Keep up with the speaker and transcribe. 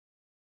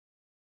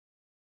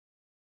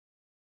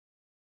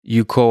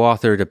You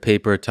co-authored a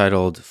paper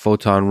titled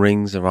Photon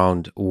Rings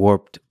Around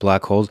Warped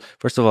Black Holes.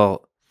 First of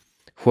all,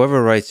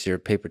 whoever writes your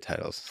paper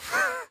titles,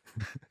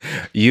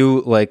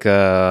 you like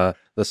the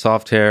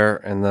soft hair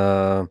and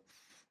the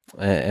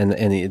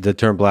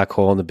term black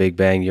hole and the Big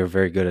Bang, you're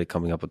very good at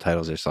coming up with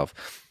titles yourself.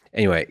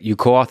 Anyway, you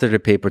co-authored a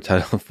paper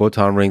titled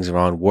Photon Rings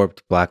Around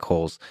Warped Black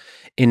Holes.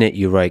 In it,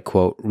 you write,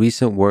 quote,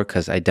 recent work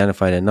has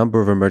identified a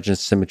number of emergent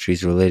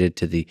symmetries related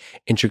to the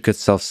intricate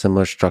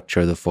self-similar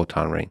structure of the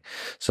photon ring.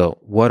 So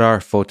what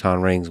are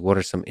photon rings? What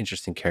are some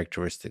interesting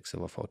characteristics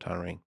of a photon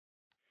ring?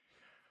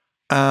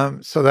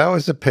 So that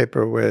was a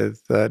paper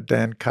with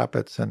Dan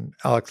Kopitz and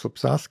Alex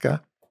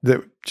Lipsaska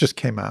that just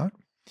came out.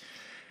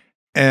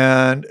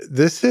 And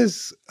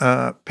this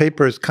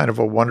paper is kind of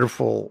a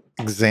wonderful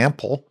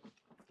example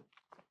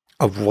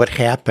of what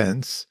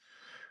happens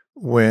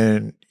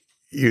when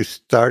you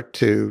start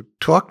to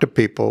talk to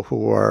people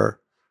who are,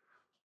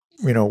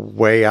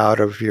 way out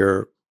of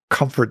your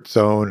comfort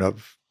zone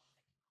of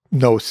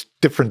know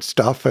different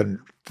stuff and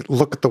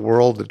look at the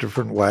world a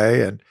different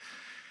way.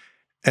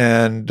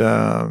 And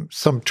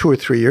some 2 or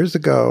 3 years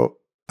ago,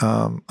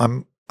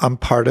 I'm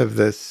part of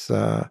this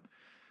the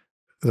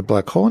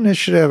Black Hole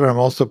Initiative, and I'm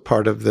also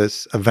part of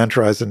this Event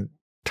Horizon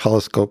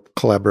Telescope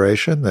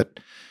collaboration that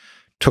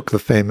took the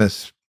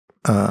famous,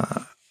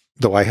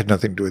 though I had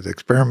nothing to do with the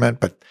experiment,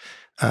 but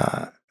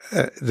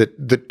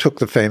that took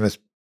the famous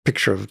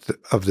picture of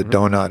the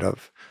donut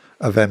of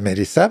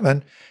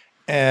M87,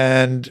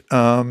 and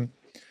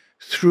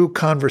through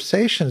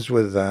conversations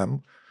with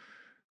them,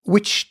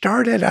 which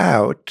started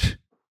out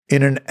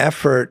in an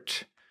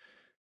effort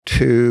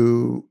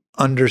to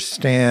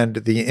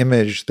understand the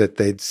image that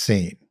they'd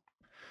seen.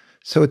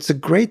 So it's a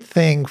great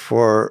thing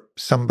for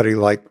somebody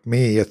like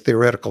me, a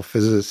theoretical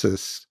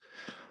physicist,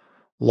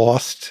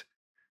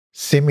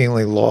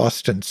 seemingly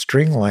lost in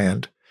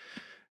stringland,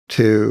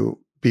 to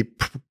be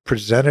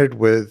presented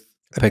with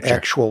an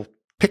actual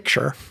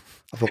picture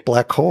of a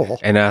black hole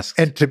and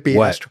to be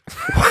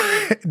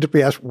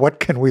asked, what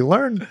can we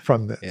learn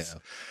from this? Yeah.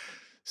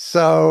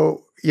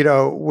 So,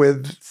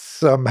 with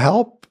some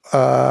help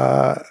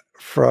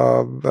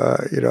from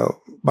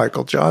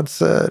Michael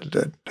Johnson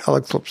and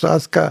Alex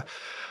Lipsaska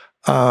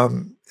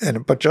and a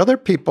bunch of other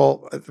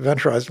people at the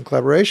Event Horizon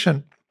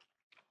Collaboration,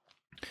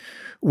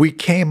 we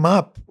came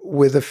up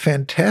with a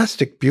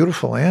fantastic,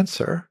 beautiful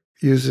answer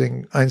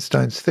using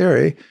Einstein's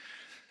theory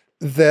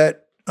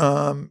that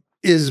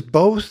is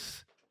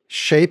both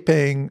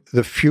shaping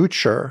the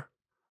future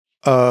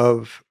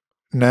of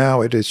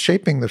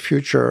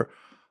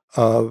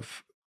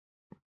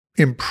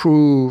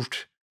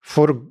improved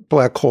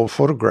black hole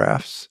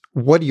photographs.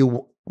 What do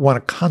you want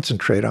to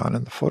concentrate on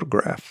in the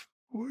photograph?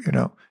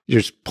 You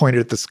just point it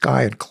at the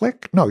sky and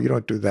click? No, you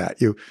don't do that.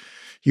 You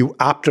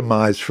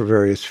optimize for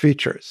various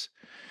features.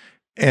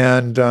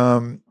 And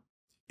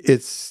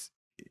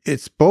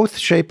it's both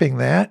shaping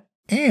that,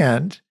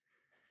 and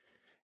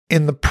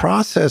in the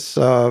process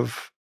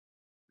of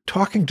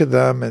talking to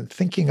them and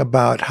thinking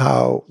about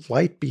how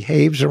light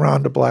behaves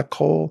around a black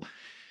hole,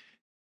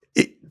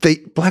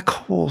 black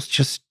holes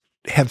just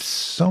have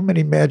so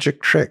many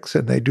magic tricks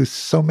and they do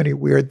so many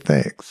weird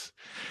things.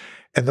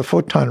 And the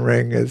photon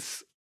ring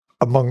is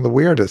among the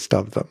weirdest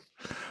of them.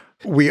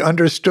 We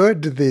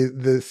understood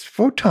this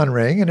photon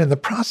ring, and in the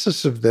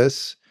process of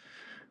this,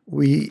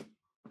 we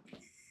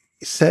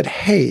said,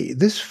 hey,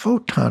 this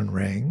photon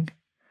ring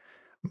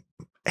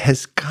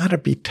has got to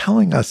be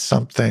telling us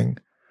something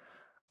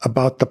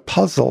about the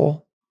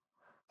puzzle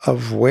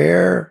of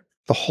where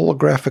the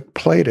holographic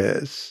plate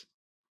is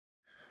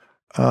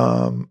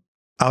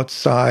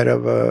outside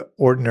of an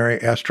ordinary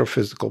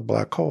astrophysical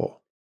black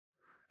hole.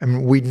 I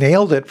mean, we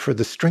nailed it for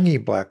the stringy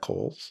black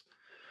holes,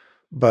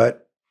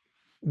 but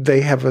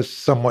they have a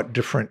somewhat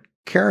different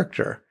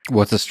character.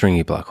 What's a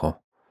stringy black hole?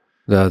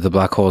 The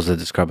black holes that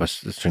describe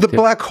us the string theory?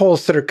 Black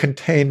holes that are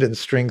contained in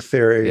string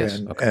theory,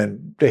 yes,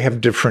 and they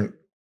have different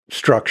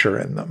structure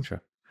in them.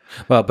 Sure.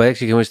 Well, but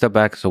actually, can we step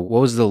back? So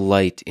what was the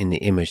light in the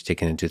image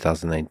taken in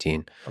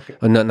 2019? Okay.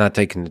 Not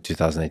taken in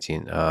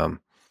 2019,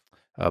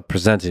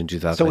 presented in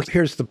 2019. So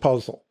here's the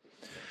puzzle.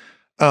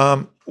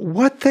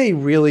 What they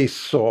really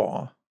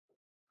saw,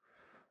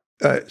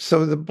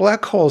 so the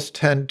black holes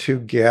tend to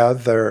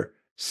gather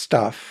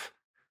stuff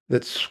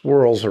that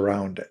swirls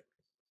around it.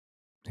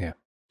 Yeah.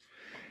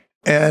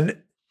 And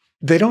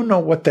they don't know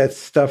what that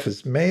stuff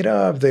is made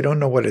of. They don't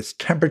know what its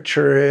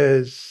temperature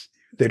is.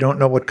 They don't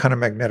know what kind of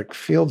magnetic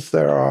fields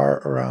there are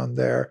around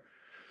there.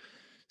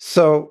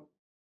 So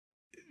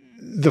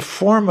the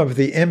form of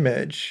the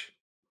image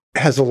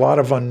has a lot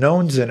of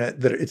unknowns in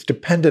it, that it's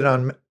dependent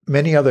on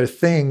many other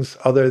things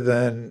other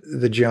than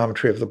the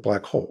geometry of the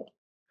black hole.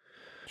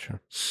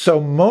 Sure.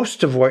 So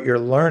most of what you're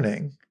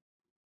learning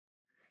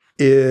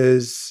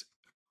is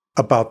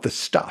about the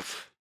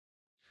stuff.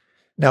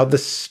 Now the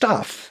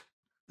stuff,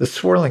 the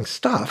swirling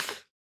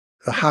stuff,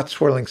 the hot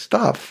swirling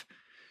stuff,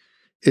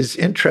 is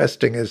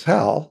interesting as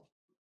hell,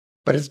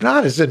 but it's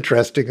not as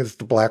interesting as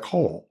the black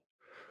hole,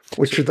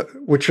 which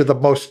are the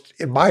most,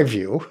 in my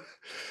view,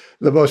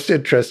 the most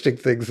interesting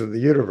things in the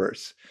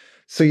universe.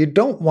 So you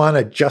don't want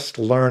to just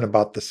learn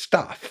about the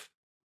stuff.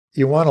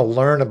 You want to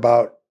learn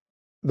about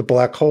the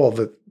black hole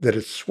that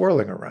is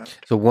swirling around.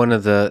 So one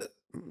of the,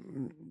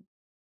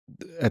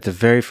 at the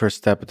very first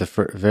step, at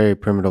the very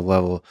primitive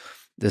level,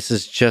 this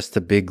is just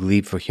a big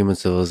leap for human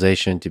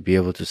civilization to be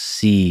able to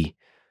see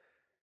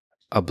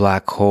a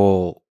black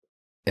hole,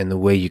 and the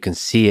way you can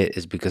see it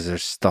is because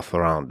there's stuff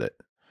around it.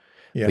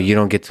 Yeah. But you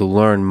don't get to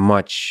learn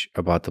much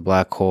about the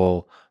black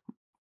hole.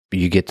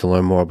 You get to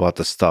learn more about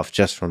the stuff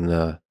just from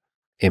the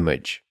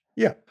image.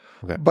 Yeah.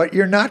 Okay. But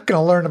you're not going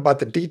to learn about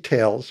the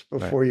details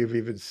before you've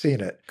even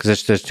seen it.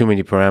 Because there's too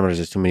many parameters,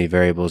 there's too many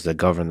variables that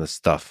govern the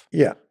stuff.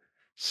 Yeah.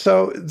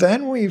 So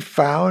then we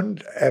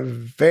found a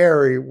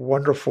very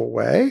wonderful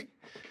way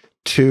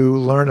to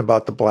learn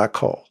about the black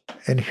hole.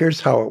 And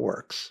here's how it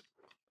works.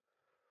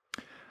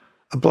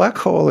 A black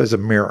hole is a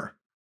mirror.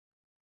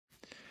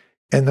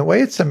 And the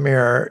way it's a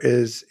mirror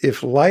is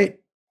if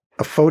light,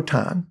 a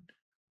photon,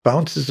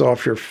 bounces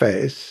off your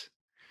face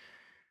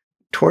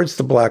towards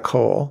the black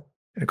hole,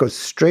 and it goes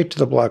straight to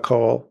the black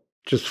hole,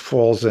 just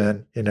falls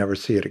in, you never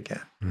see it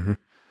again. Mm-hmm.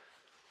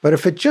 But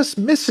if it just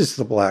misses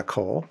the black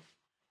hole,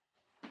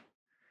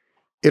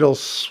 it'll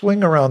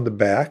swing around the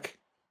back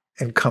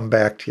and come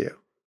back to you.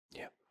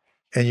 Yeah.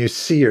 And you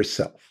see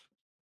yourself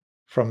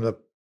from the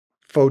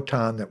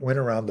photon that went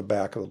around the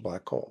back of the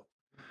black hole.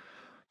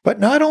 But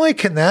not only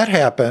can that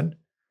happen,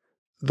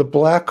 the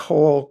black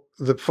hole,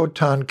 the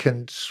photon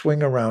can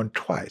swing around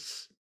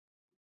twice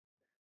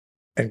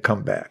and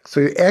come back. So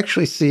you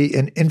actually see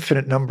an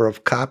infinite number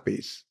of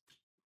copies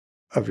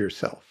of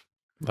yourself.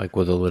 Like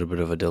with a little bit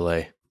of a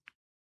delay.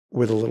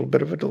 With a little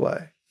bit of a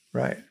delay,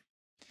 right?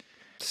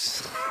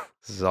 This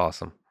is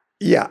awesome.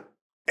 Yeah.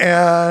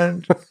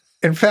 And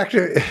in fact,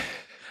 I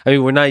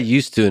mean, we're not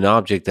used to an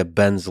object that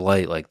bends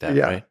light like that,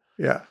 yeah, right?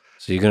 Yeah.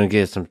 So you're going to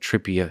get some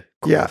trippy,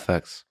 cool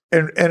effects.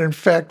 And in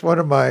fact, one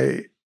of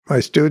my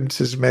students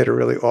has made a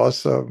really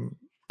awesome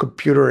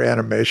computer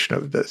animation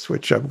of this,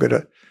 which I'm going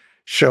to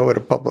show at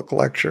a public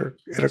lecture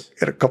in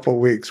a couple of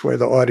weeks, where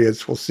the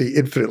audience will see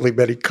infinitely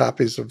many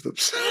copies of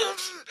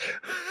themselves.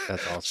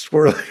 That's awesome.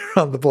 Swirling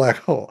around the black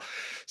hole.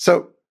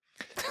 So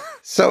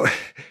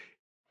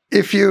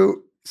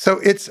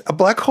it's a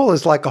black hole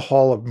is like a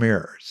hall of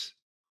mirrors.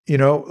 You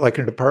know, like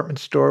in a department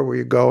store where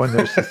you go and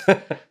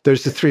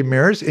there's the three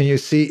mirrors and you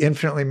see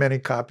infinitely many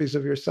copies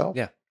of yourself.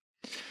 Yeah.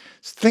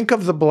 Think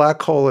of the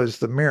black hole as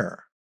the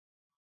mirror.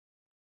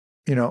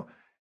 You know,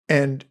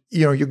 and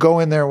you go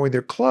in there with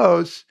your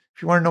clothes.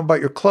 If you want to know about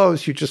your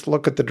clothes, you just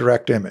look at the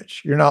direct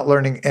image. You're not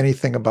learning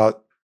anything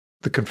about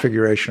the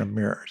configuration of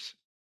mirrors.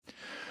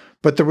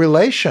 But the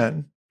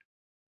relation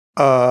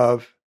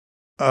of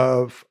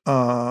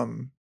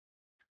the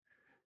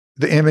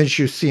image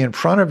you see in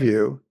front of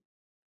you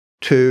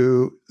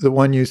to the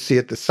one you see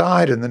at the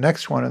side and the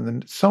next one and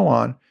then so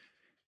on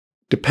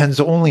depends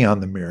only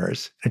on the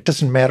mirrors. It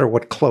doesn't matter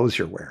what clothes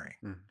you're wearing.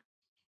 Mm-hmm.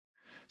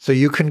 So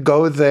you can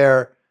go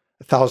there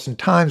 1,000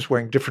 times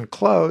wearing different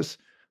clothes,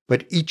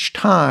 but each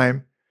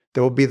time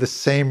there will be the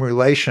same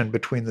relation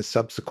between the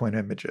subsequent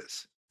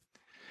images.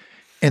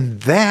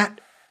 And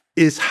that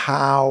is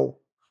how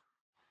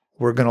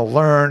we're going to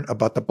learn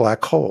about the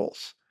black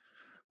holes.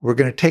 We're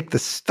going to take the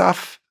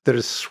stuff that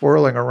is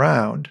swirling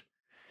around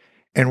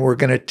and we're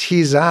going to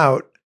tease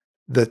out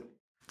the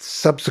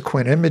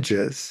subsequent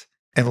images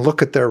and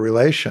look at their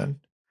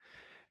relation.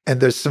 And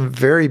there's some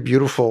very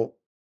beautiful,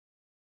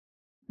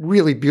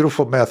 really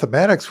beautiful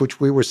mathematics, which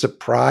we were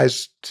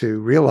surprised to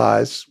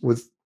realize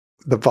with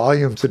the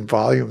volumes and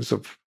volumes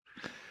of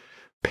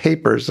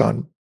papers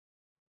on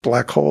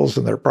black holes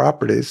and their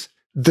properties.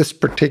 This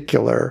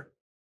particular,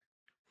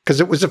 because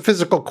it was a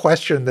physical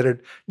question that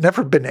had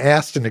never been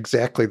asked in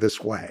exactly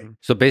this way.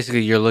 So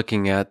basically, you're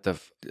looking at the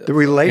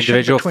relation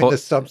between the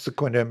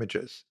subsequent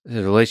images.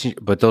 The relation,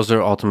 but those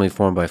are ultimately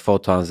formed by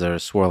photons that are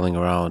swirling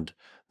around.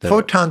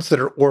 Photons that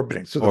are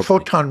orbiting. So the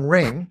photon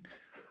ring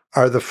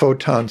are the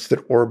photons that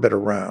orbit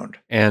around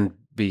and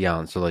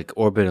beyond. So like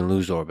orbit and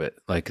lose orbit.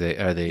 Like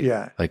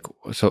Yeah. Like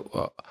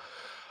so.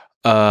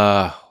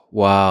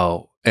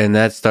 Wow. And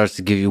that starts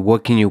to give you,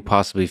 what can you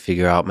possibly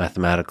figure out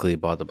mathematically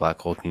about the black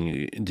hole?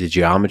 The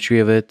geometry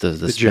of it, the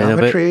spin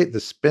geometry, of it? The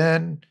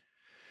spin,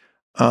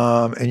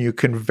 and you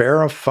can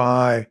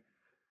verify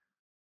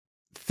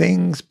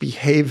things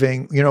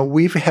behaving.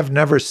 We have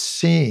never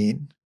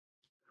seen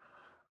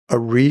a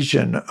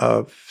region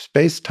of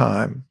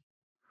space-time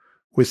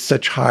with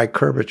such high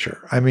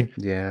curvature. I mean,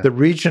 the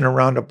region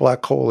around a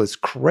black hole is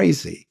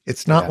crazy.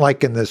 It's not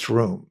like in this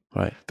room.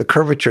 Right. The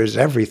curvature is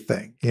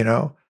everything,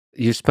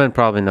 You spent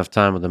probably enough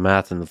time with the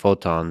math and the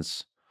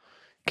photons.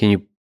 Can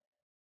you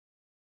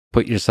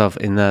put yourself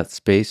in that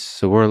space?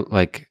 So we're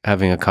like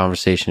having a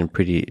conversation in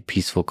pretty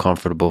peaceful,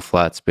 comfortable,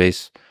 flat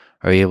space.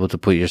 Are you able to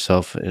put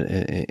yourself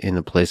in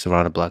a place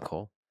around a black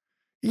hole?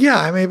 Yeah,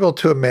 I'm able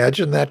to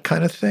imagine that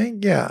kind of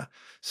thing. Yeah.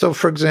 So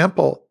for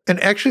example, and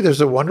actually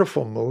there's a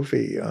wonderful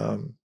movie,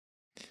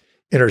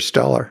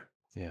 Interstellar.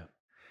 Yeah.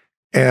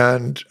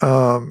 And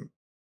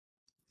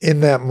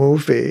in that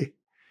movie,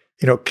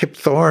 Kip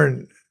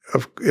Thorne,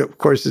 of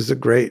course, is a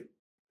great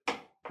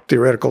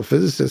theoretical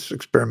physicist,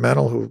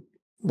 experimental, who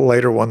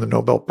later won the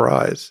Nobel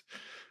Prize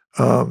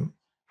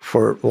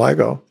for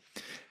LIGO.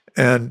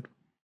 And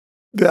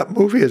that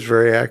movie is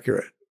very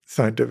accurate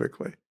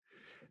scientifically.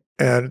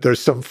 And there's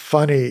some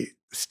funny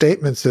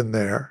statements in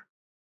there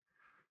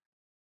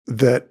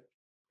that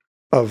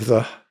of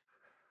the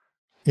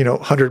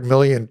 100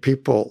 million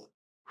people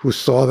who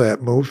saw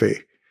that movie,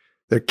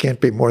 there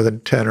can't be more than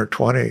 10 or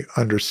 20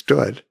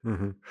 understood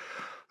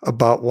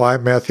about why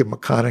Matthew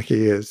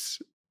McConaughey is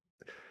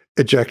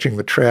ejecting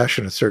the trash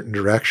in a certain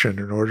direction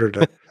in order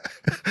to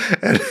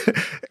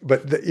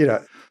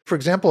for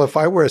example, if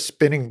I were a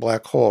spinning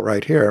black hole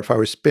right here, if I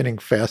was spinning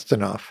fast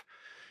enough,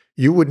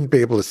 you wouldn't be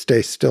able to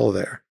stay still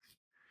there.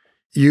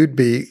 You'd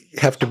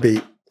have to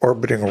be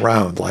orbiting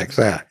around like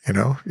that,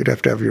 You'd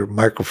have to have your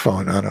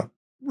microphone on a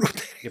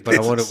rotating but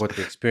I wonder what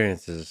the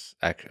experience is,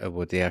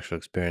 what the actual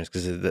experience,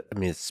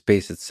 because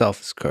space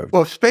itself is curved.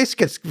 Well, if space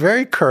gets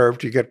very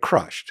curved, you get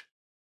crushed.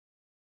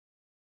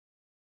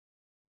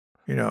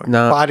 Your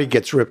body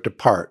gets ripped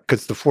apart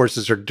because the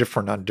forces are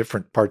different on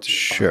different parts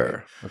of your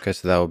body. Okay,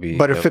 so that would be.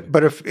 But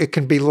if it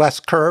can be less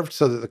curved,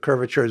 so that the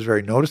curvature is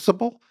very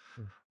noticeable,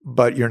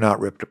 but you're not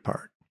ripped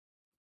apart.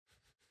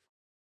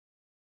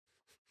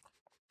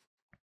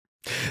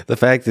 The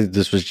fact that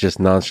this was just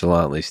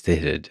nonchalantly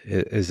stated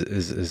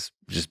is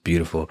just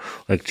beautiful.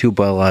 Like two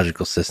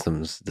biological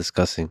systems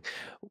discussing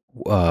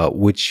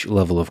which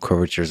level of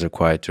curvature is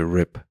required to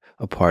rip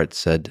apart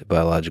said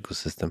biological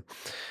system.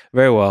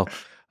 Very well.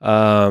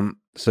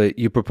 So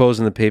you propose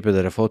in the paper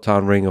that a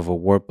photon ring of a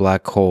warped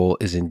black hole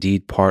is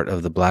indeed part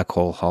of the black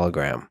hole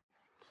hologram.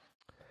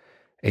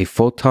 A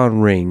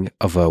photon ring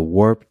of a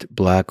warped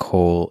black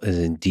hole is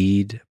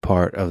indeed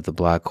part of the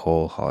black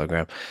hole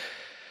hologram.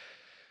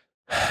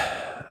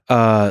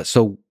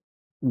 So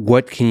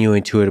what can you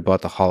intuit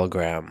about the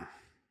hologram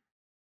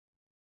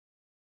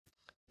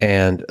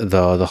and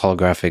the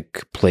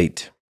holographic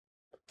plate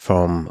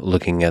from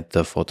looking at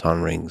the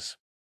photon rings?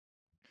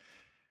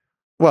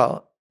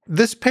 Well,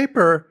 this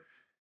paper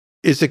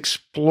is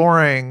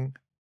exploring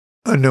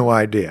a new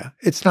idea.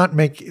 It's not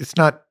making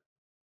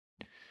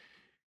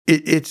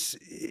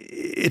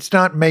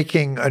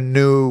a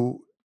new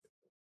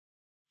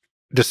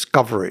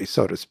discovery,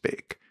 so to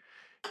speak.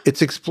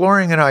 It's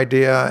exploring an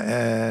idea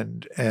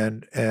and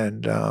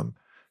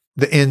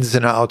the ins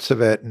and outs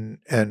of it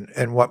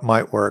and what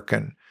might work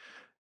and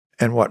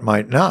what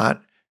might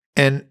not.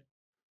 And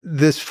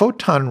this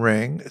photon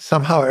ring,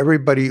 somehow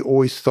everybody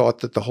always thought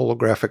that the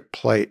holographic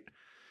plate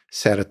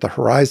sat at the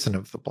horizon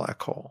of the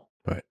black hole.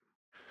 Right.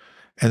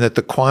 And that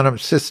the quantum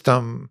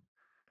system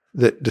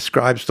that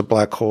describes the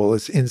black hole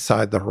is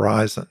inside the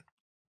horizon.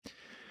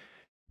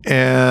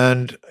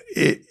 And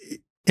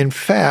in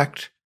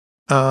fact,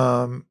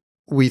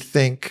 we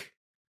think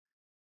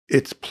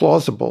it's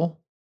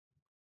plausible,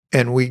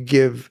 and we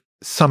give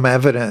some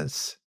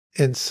evidence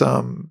in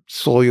some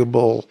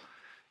soluble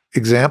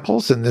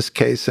examples, in this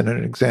case, in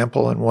an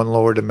example in one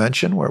lower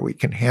dimension where we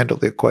can handle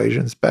the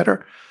equations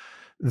better,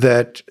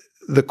 that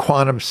the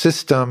quantum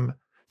system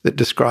that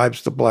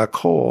describes the black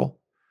hole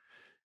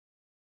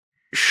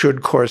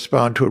should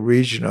correspond to a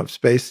region of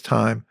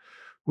space-time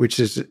which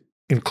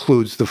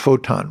includes the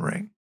photon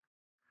ring.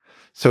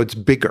 So it's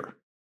bigger.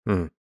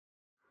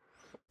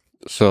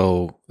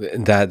 So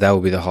that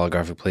would be the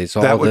holographic plate. So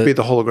that would be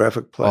the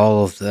holographic plate.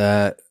 All of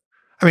that.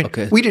 I mean,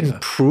 we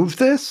didn't prove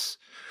this.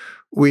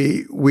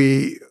 We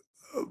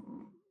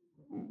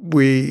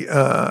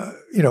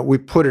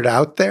put it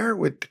out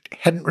there. It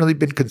hadn't really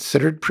been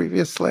considered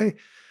previously.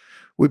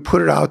 We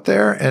put it out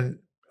there, and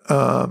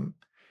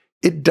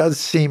it does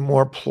seem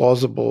more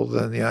plausible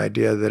than the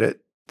idea that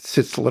it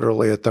sits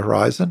literally at the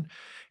horizon.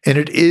 And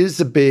it is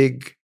a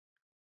big,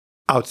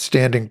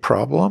 outstanding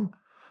problem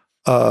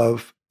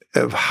of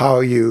how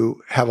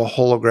you have a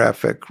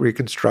holographic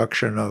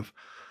reconstruction of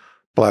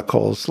black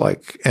holes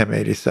like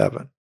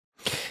M87.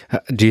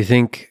 Do you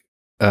think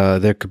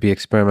there could be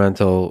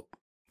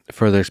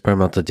further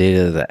experimental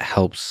data that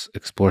helps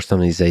explore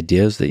some of these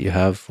ideas that you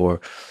have for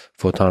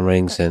photon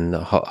rings and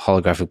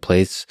holographic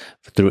plates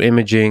through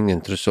imaging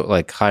and through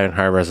higher and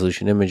higher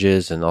resolution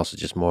images, and also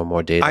just more and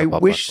more data? I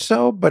wish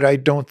so, but I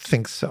don't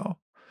think so.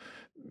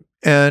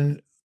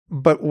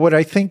 But what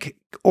I think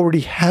already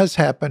has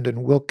happened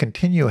and will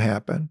continue to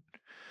happen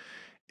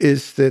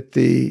is that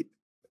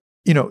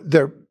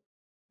there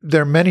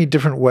are many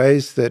different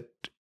ways that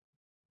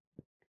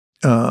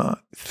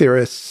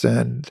theorists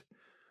and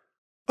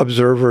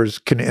observers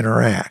can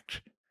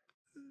interact.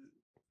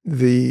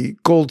 The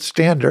gold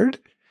standard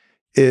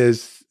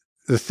is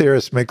the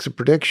theorist makes a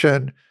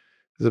prediction,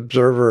 the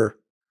observer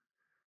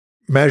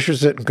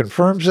measures it and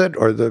confirms it,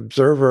 or the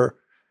observer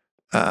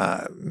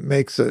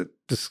makes a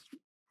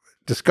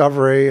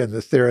discovery and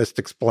the theorist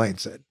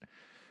explains it.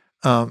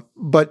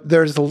 But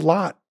there's a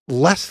lot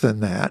less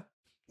than that,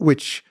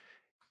 which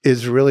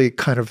is really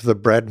kind of the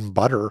bread and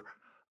butter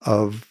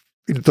of,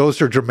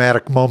 those are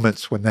dramatic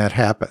moments when that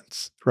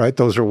happens, right?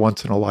 Those are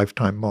once in a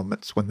lifetime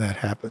moments when that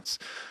happens.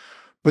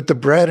 But the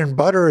bread and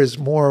butter is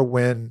more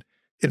when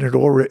it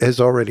has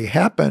already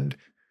happened,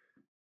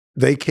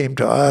 they came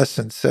to us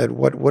and said,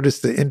 what is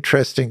the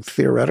interesting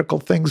theoretical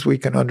things we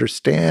can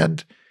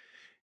understand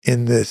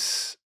in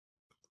this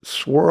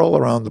swirl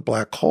around the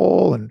black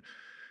hole? And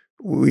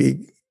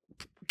we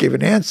gave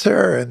an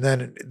answer, and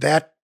then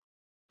that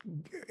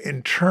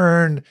in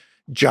turn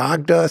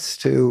jogged us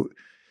to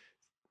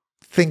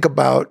think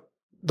about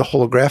the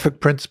holographic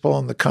principle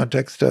in the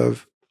context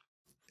of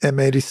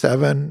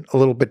M87 a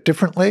little bit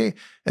differently.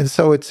 And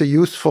so it's a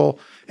useful,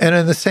 and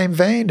in the same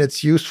vein,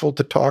 it's useful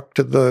to talk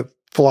to the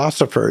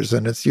philosophers,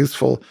 and it's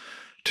useful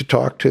to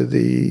talk to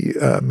the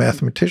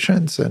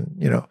mathematicians,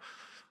 and,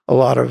 a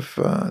lot of,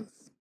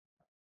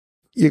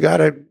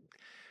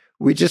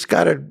 we just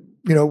gotta,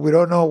 we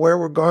don't know where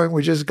we're going.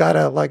 We just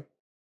gotta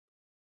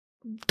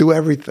do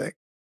everything.